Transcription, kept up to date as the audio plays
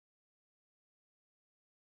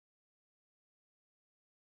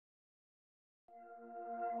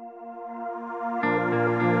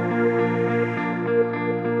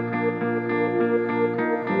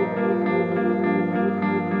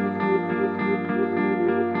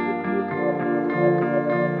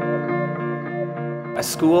a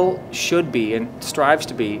school should be and strives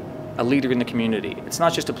to be a leader in the community. It's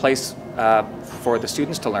not just a place for the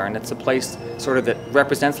students to learn, it's a place sort of that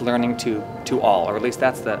represents learning to all, or at least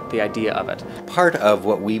that's the idea of it. Part of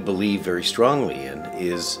what we believe very strongly in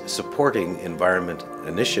is supporting environment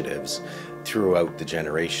initiatives throughout the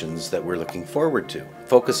generations that we're looking forward to.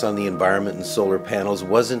 Focus on the environment and solar panels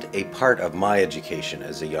wasn't a part of my education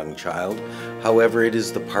as a young child. However, it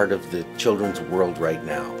is the part of the children's world right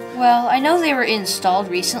now. Well, I know they were installed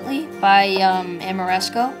recently by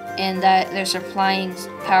Ameresco, and that they're supplying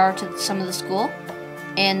power to some of the school,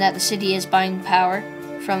 and that the city is buying power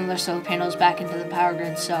from their solar panels back into the power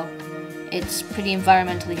grid, so it's pretty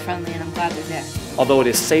environmentally friendly, and I'm glad they're there. Although it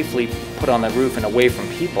is safely put on the roof and away from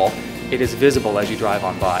people, it is visible as you drive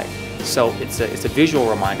on by. So it's a visual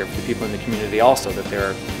reminder for the people in the community also that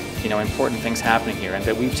there are important things happening here, and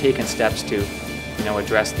that we've taken steps to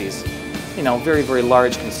address these very, very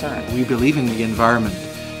large concerns. We believe in the environment,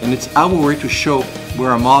 and it's our way to show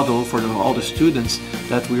we're a model for all the students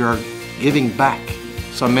that we are giving back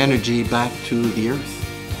some energy back to the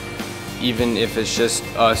earth. Even if it's just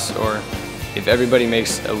us, or if everybody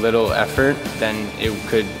makes a little effort, then it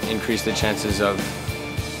could increase the chances of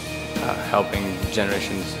helping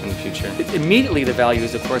generations in the future. Immediately the value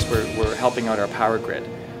is, of course, we're helping out our power grid.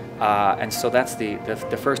 And so that's the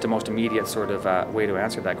first and most immediate sort of way to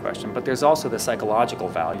answer that question. But there's also the psychological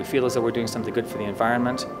value. We feel as though we're doing something good for the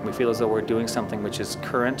environment. We feel as though we're doing something which is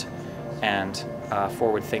current and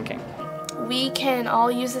forward-thinking. We can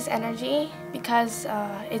all use this energy because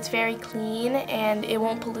it's very clean and it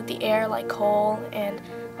won't pollute the air like coal and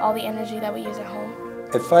all the energy that we use at home.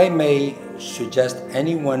 If I may suggest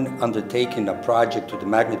anyone undertaking a project to the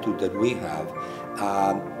magnitude that we have,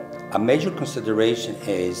 a major consideration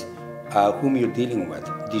is whom you're dealing with.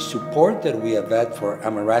 The support that we have had for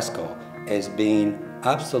Ameresco has been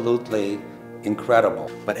absolutely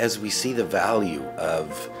incredible. But as we see the value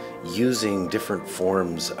of using different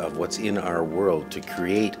forms of what's in our world to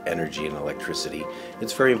create energy and electricity,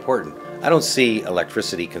 it's very important. I don't see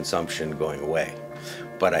electricity consumption going away,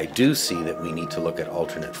 but I do see that we need to look at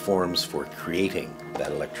alternate forms for creating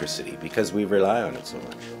that electricity because we rely on it so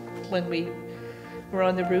much. When we were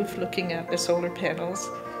on the roof looking at the solar panels,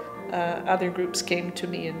 other groups came to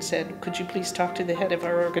me and said, could you please talk to the head of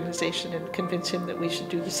our organization and convince him that we should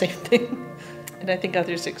do the same thing? And I think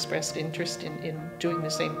others expressed interest in doing the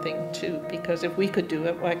same thing too, because if we could do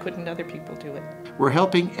it, why couldn't other people do it? We're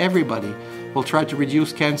helping everybody. We'll try to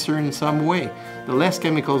reduce cancer in some way. The less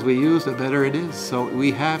chemicals we use, the better it is, so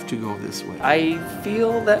we have to go this way. I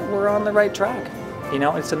feel that we're on the right track.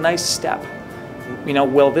 It's a nice step.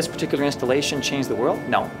 Will this particular installation change the world?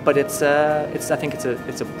 No, but I think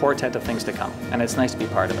it's a portent of things to come, and it's nice to be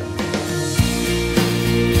part of it.